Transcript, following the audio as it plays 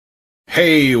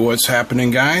Hey, what's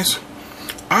happening, guys?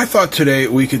 I thought today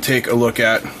we could take a look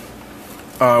at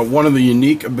one of the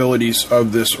unique abilities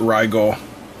of this Rigol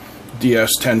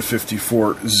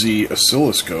DS1054Z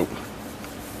oscilloscope,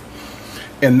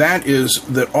 and that is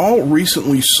that all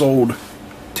recently sold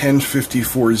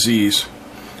 1054Zs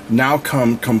now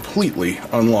come completely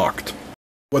unlocked.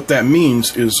 What that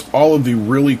means is all of the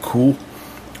really cool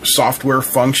software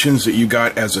functions that you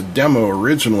got as a demo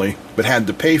originally but had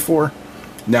to pay for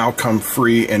now come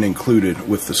free and included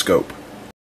with the scope.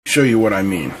 Show you what I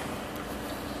mean.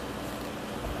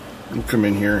 We'll come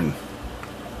in here and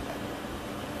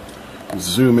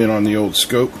zoom in on the old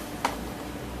scope,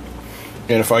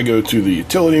 and if I go to the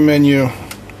utility menu,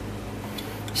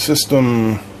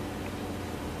 system,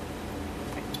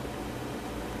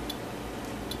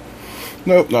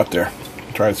 nope, not there.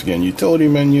 Try this again. Utility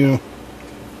menu,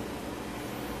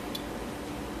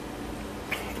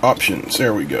 options,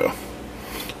 there we go.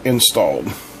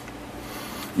 Installed.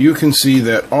 You can see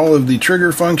that all of the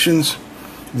trigger functions,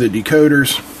 the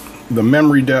decoders, the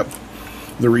memory depth,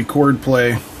 the record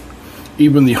play,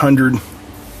 even the 100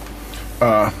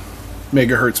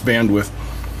 megahertz bandwidth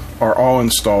are all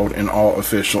installed and all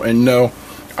official. And no,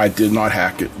 I did not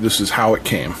hack it. This is how it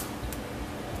came.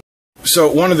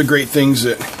 So one of the great things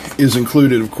that is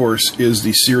included, of course, is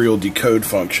the serial decode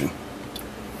function.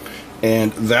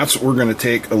 And that's what we're going to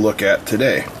take a look at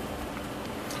today.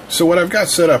 So what I've got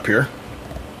set up here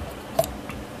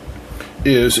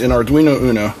is an Arduino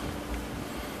Uno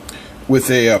with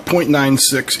a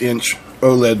 0.96 inch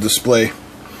OLED display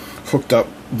hooked up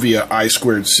via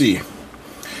I2C.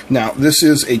 Now, this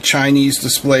is a Chinese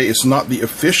display. It's not the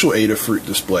official Adafruit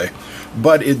display,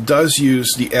 but it does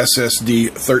use the SSD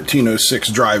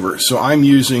 1306 driver. So I'm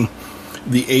using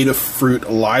the Adafruit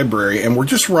library, and we're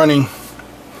just running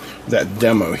that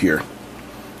demo here,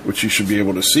 which you should be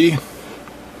able to see.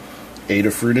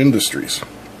 Adafruit Industries.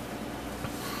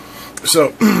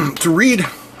 So to read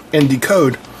and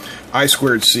decode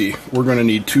I2C, we're going to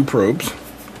need two probes.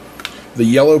 The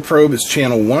yellow probe is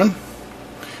channel 1.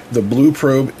 The blue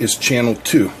probe is channel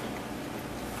 2.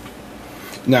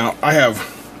 Now I have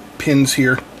pins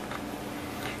here,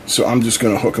 so I'm just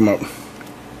going to hook them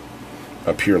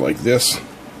up here like this.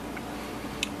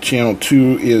 Channel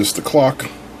 2 is the clock.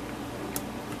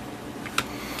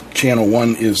 Channel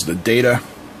 1 is the data.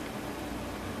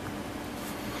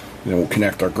 Then we'll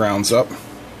connect our grounds up.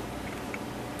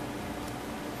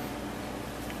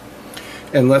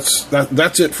 And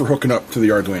that's it for hooking up to the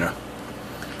Arduino.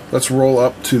 Let's roll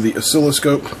up to the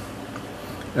oscilloscope,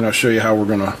 and I'll show you how we're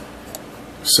going to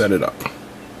set it up.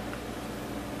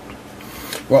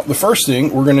 Well, the first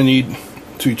thing, we're going to need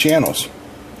two channels.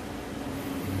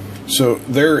 So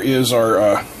there is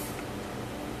our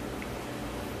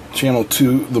channel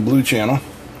 2, the blue channel,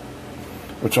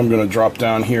 which I'm going to drop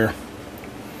down here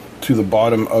to the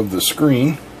bottom of the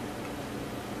screen,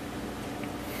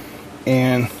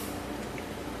 and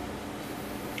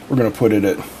we're going to put it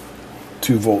at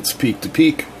 2 volts peak to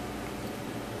peak.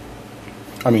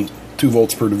 2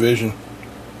 volts per division.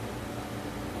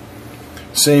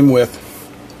 Same with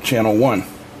channel 1.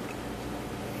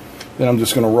 Then I'm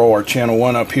just going to roll our channel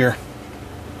 1 up here,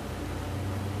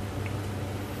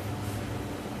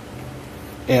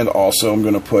 and also I'm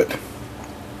going to put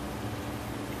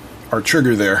our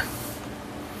trigger there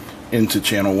into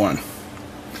channel 1.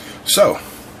 So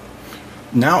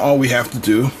now all we have to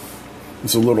do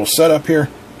is a little setup here.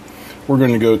 We're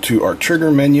going to go to our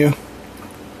trigger menu.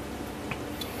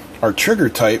 Our trigger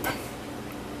type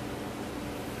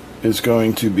is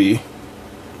going to be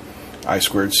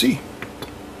I2C,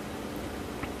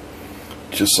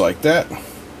 just like that.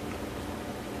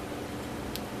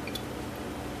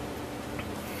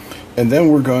 And then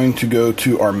we're going to go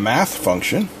to our math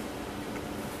function.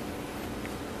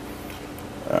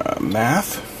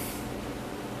 Math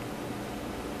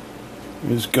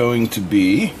is going to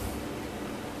be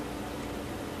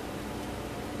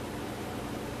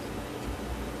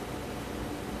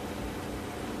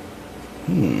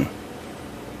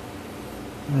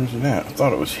where's it at? I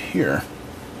thought it was here.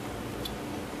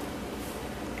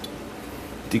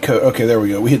 Decode. Okay, there we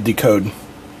go. We hit decode.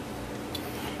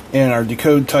 And our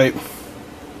decode type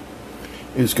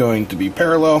is going to be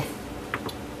parallel.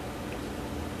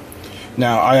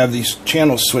 Now I have these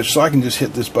channels switched, so I can just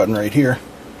hit this button right here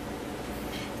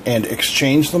and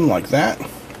exchange them like that.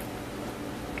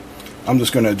 I'm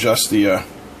just going to adjust the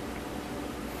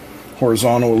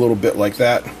horizontal a little bit like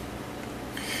that,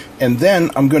 and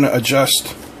then I'm going to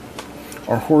adjust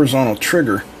our horizontal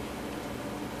trigger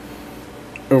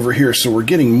over here so we're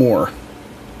getting more.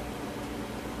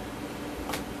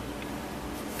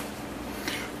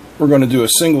 We're going to do a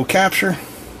single capture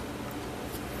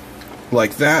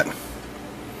like that,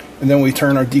 and then we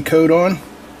turn our decode on,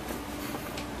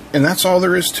 and that's all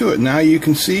there is to it. Now you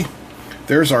can see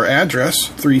there's our address,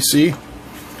 3C.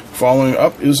 Following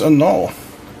up is a null.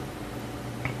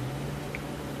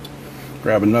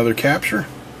 Grab another capture.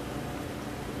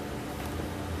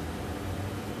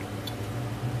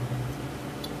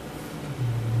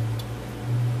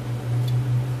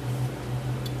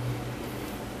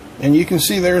 And you can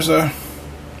see there's a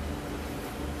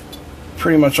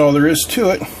pretty much all there is to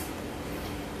it.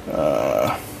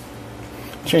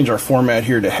 Change our format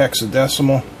here to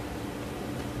hexadecimal.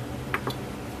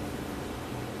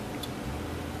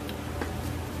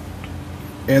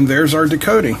 And there's our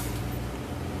decoding.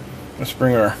 Let's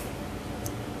bring our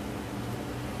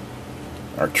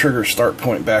trigger start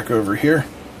point back over here.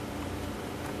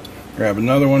 Grab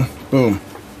another one. Boom.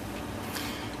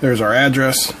 There's our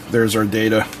address. There's our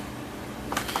data.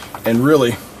 And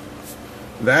really,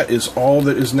 that is all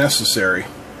that is necessary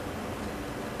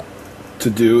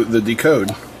to do the decode.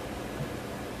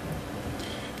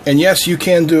 And yes, you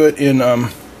can do it in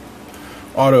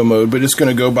auto mode, but it's going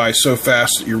to go by so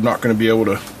fast that you're not going to be able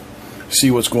to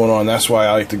see what's going on. That's why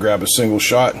I like to grab a single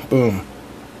shot. Boom.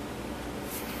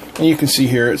 And you can see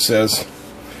here it says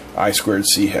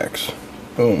I2C hex.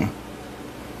 Boom.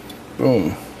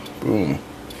 Boom. Boom.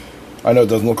 I know it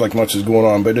doesn't look like much is going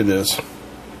on, but it is.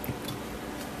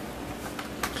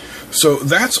 So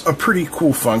that's a pretty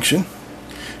cool function,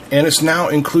 and it's now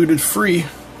included free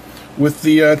with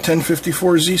the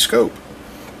 1054Z scope.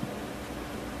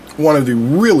 One of the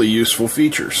really useful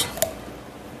features,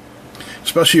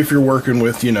 especially if you're working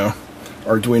with, you know,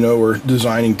 Arduino or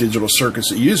designing digital circuits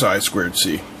that use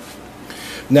I2C.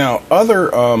 Now, other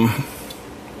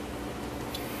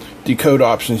decode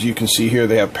options you can see here,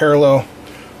 they have parallel,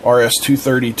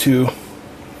 RS-232,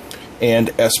 and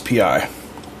SPI.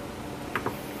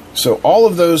 So all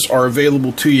of those are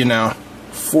available to you now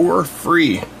for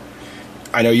free.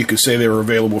 I know you could say they were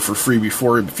available for free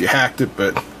before if you hacked it,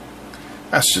 but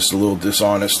that's just a little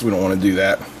dishonest. We don't want to do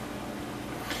that.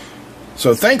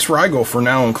 So thanks Rigol for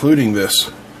now including this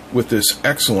with this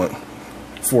excellent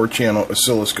 4-channel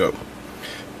oscilloscope.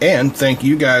 And thank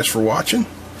you guys for watching.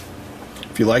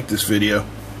 If you like this video,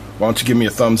 why don't you give me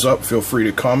a thumbs up, feel free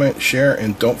to comment, share,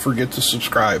 and don't forget to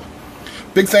subscribe.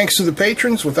 Big thanks to the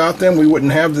patrons. Without them, we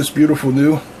wouldn't have this beautiful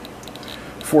new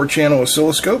 4-channel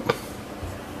oscilloscope.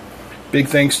 Big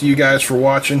thanks to you guys for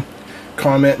watching,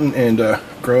 commenting, and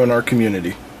growing our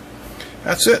community.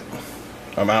 That's it.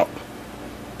 I'm out.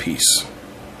 Peace.